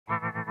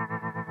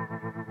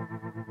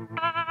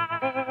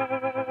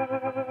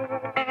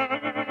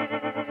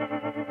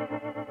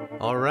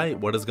Alright,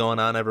 what is going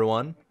on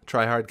everyone?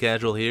 Tryhard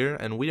Casual here,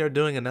 and we are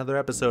doing another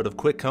episode of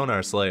Quick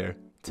Konar Slayer.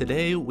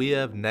 Today we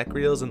have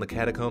Nechryaels in the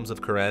Catacombs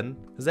of Kourend.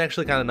 This is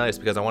actually kind of nice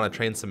because I want to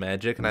train some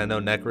magic, and I know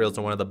Nechryaels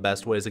are one of the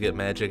best ways to get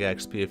magic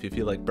XP if you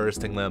feel like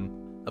bursting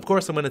them. Of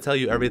course I'm going to tell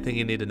you everything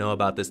you need to know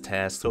about this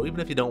task, so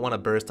even if you don't want to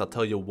burst, I'll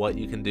tell you what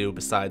you can do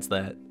besides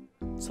that.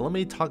 So let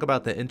me talk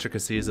about the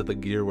intricacies of the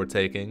gear we're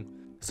taking.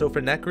 So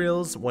for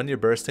Nechryaels, when you're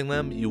bursting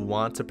them, you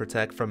want to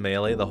protect from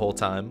melee the whole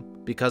time.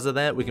 Because of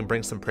that, we can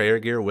bring some prayer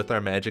gear with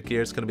our magic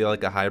gear. It's going to be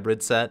like a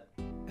hybrid set.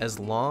 As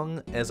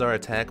long as our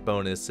attack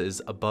bonus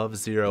is above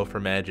 0 for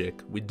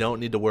magic, we don't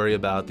need to worry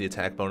about the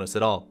attack bonus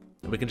at all.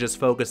 We can just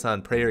focus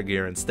on prayer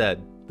gear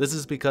instead. This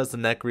is because the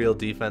Nechryael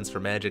defense for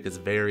magic is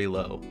very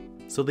low.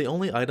 So the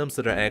only items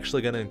that are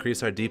actually going to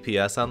increase our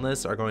DPS on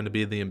this are going to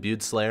be the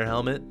imbued Slayer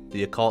helmet,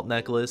 the occult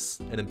necklace,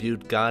 an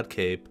imbued god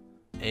cape,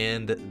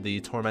 and the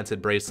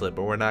tormented bracelet,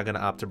 but we're not going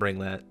to opt to bring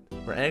that.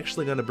 We're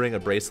actually going to bring a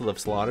bracelet of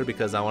slaughter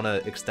because I want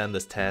to extend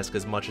this task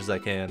as much as I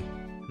can.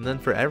 And then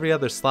for every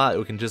other slot,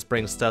 we can just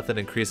bring stuff that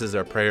increases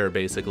our prayer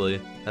basically.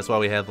 That's why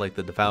we have like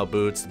the devout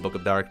boots, the book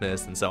of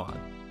darkness, and so on.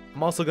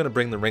 I'm also going to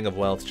bring the ring of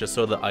wealth just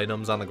so the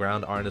items on the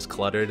ground aren't as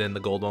cluttered and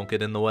the gold won't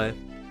get in the way.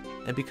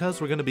 And because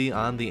we're going to be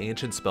on the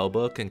ancient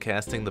spellbook and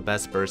casting the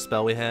best burst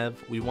spell we have,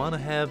 we want to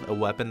have a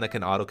weapon that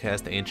can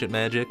auto-cast ancient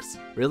magics.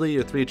 Really,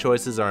 your three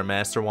choices are a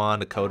master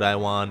wand, a Kodai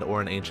wand,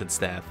 or an ancient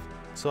staff.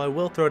 So I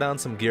will throw down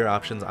some gear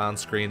options on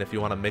screen if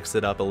you want to mix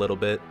it up a little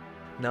bit.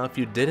 Now if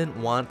you didn't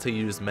want to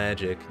use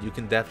magic, you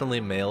can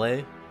definitely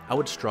melee. I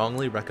would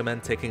strongly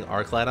recommend taking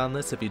Arclight on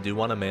this if you do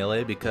want to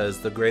melee because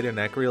the Greater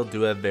Nechryael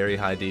do have very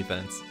high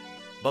defense.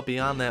 But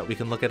beyond that, we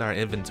can look at our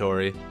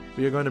inventory.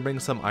 We are going to bring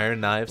some iron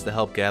knives to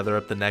help gather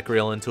up the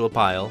Nechryael into a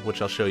pile, which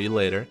I'll show you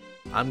later.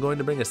 I'm going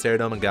to bring a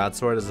Ceridome and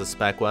Godsword as a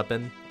spec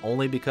weapon,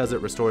 only because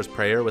it restores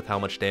prayer with how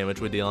much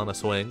damage we deal on a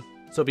swing.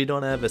 So if you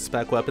don't have a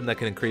spec weapon that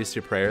can increase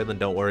your prayer, then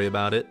don't worry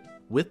about it.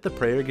 With the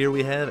prayer gear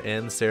we have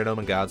and the Ceridome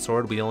and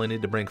Godsword, we only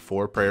need to bring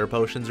 4 prayer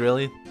potions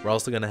really. We're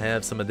also going to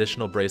have some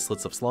additional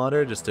bracelets of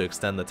slaughter just to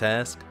extend the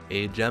task,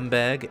 a gem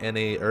bag, and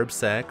a herb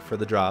sack for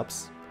the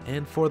drops.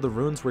 And for the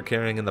runes we're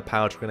carrying in the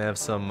pouch, we're going to have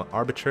some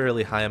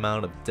arbitrarily high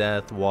amount of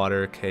death,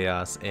 water,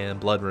 chaos, and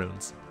blood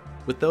runes.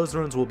 With those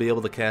runes we'll be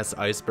able to cast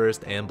Ice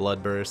Burst and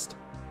Blood Burst.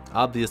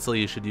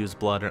 Obviously you should use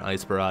Blood or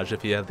Ice Barrage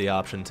if you have the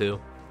option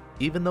to.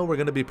 Even though we're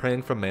going to be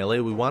praying from melee,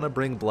 we want to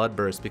bring Blood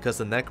Burst because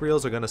the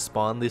Nechryaels are going to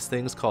spawn these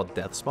things called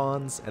death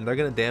spawns, and they're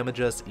going to damage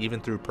us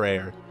even through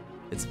prayer.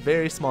 It's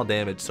very small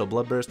damage, so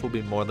Blood Burst will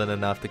be more than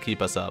enough to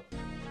keep us up.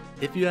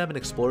 If you have an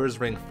Explorer's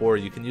Ring 4,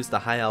 you can use the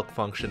High Alch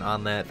function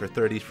on that for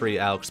 30 free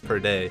Alchs per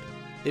day.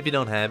 If you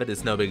don't have it,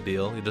 it's no big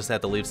deal, you just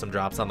have to leave some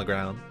drops on the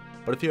ground.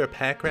 But if you're a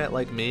pack rat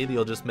like me,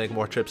 you'll just make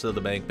more trips to the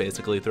bank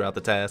basically throughout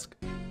the task.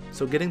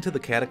 So getting to the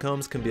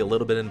catacombs can be a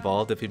little bit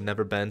involved if you've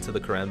never been to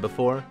the Kourend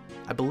before.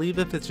 I believe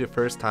if it's your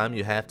first time,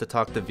 you have to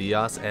talk to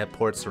Vios at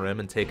Port Sarim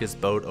and take his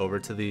boat over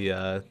to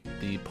the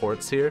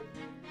ports here.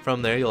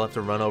 From there, you'll have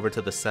to run over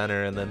to the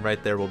center, and then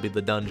right there will be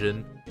the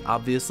dungeon.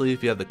 Obviously,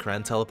 if you have the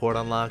Kourend teleport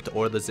unlocked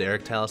or the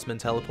Zarek Talisman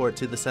teleport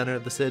to the center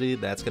of the city,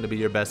 that's going to be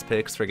your best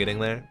picks for getting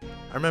there.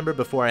 I remember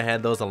before I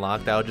had those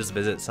unlocked, I would just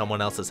visit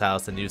someone else's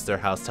house and use their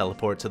house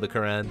teleport to the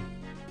Kourend.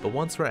 But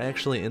once we're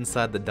actually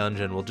inside the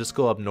dungeon, we'll just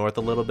go up north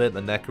a little bit,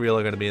 and the Nechryael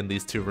are going to be in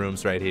these 2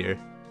 rooms right here.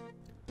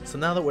 So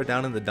now that we're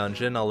down in the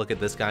dungeon, I'll look at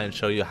this guy and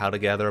show you how to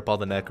gather up all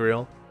the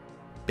Nechryael.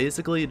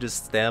 Basically, you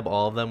just stab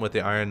all of them with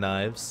the iron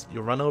knives.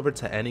 You'll run over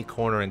to any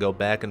corner and go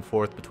back and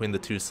forth between the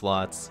 2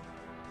 slots.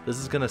 This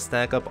is going to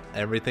stack up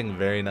everything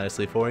very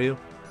nicely for you.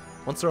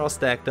 Once they're all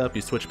stacked up,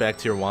 you switch back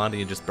to your wand and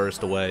you just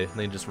burst away. And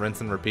then you just rinse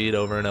and repeat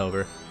over and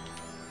over.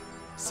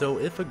 So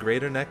if a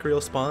Greater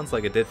Nechryael spawns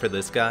like it did for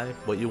this guy,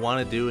 what you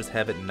want to do is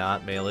have it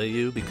not melee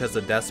you, because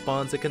the death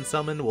spawns it can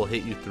summon will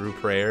hit you through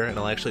prayer and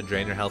it'll actually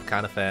drain your health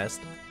kind of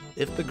fast.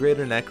 If the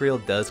Greater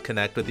Nechryael does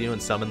connect with you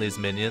and summon these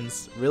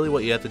minions, really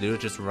what you have to do is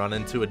just run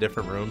into a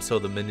different room so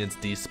the minions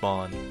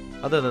despawn.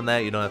 Other than that,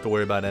 you don't have to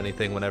worry about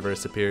anything whenever a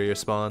superior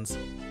spawns.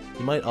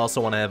 You might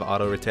also want to have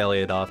auto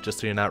retaliate off just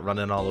so you're not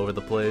running all over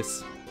the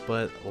place.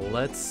 But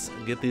let's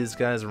get these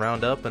guys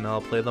round up and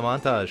I'll play the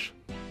montage.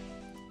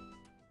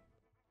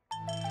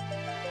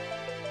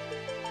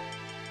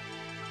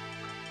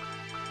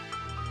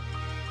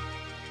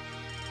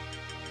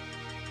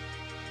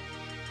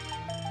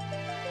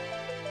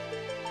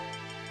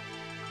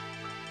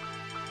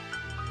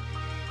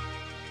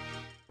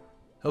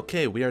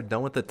 Okay, we are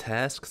done with the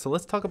task, so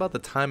let's talk about the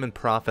time and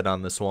profit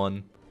on this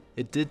one.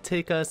 It did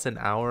take us an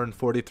hour and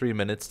 43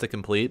 minutes to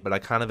complete, but I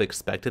kind of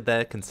expected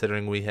that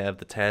considering we have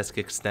the task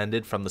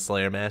extended from the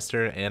Slayer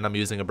Master and I'm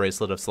using a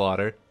Bracelet of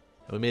Slaughter.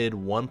 We made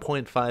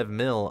 1.5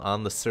 mil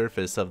on the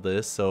surface of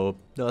this, so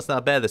no, it's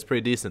not bad, that's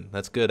pretty decent.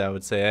 That's good, I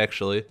would say,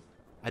 actually.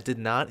 I did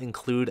not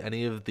include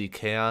any of the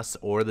Chaos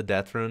or the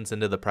Death Runes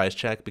into the price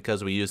check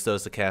because we used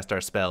those to cast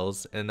our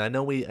spells, and I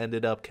know we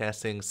ended up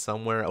casting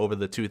somewhere over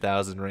the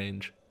 2,000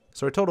 range.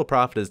 So our total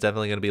profit is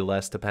definitely going to be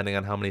less depending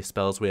on how many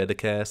spells we had to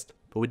cast.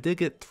 But we did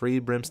get 3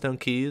 brimstone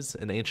keys,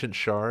 an ancient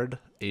shard,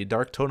 a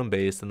dark totem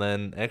base, and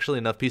then actually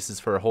enough pieces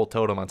for a whole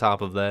totem on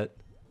top of that.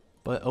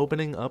 But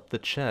opening up the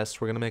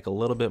chest, we're going to make a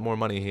little bit more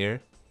money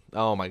here.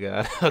 Oh my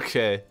god,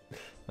 okay.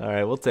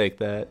 Alright, we'll take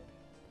that.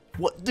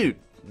 What? Dude,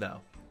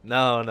 no.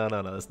 No,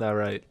 that's not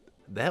right.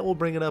 That will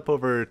bring it up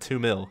over 2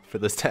 mil for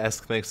this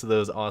task thanks to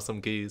those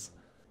awesome keys.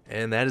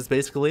 And that is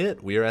basically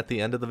it. We are at the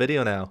end of the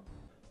video now.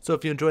 So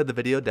if you enjoyed the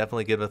video,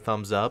 definitely give it a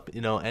thumbs up.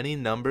 You know, any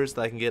numbers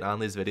that I can get on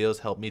these videos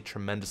help me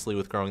tremendously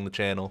with growing the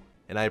channel.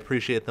 And I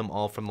appreciate them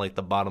all from like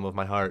the bottom of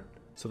my heart.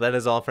 So that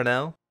is all for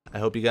now. I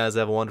hope you guys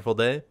have a wonderful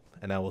day,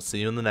 and I will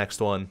see you in the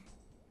next one.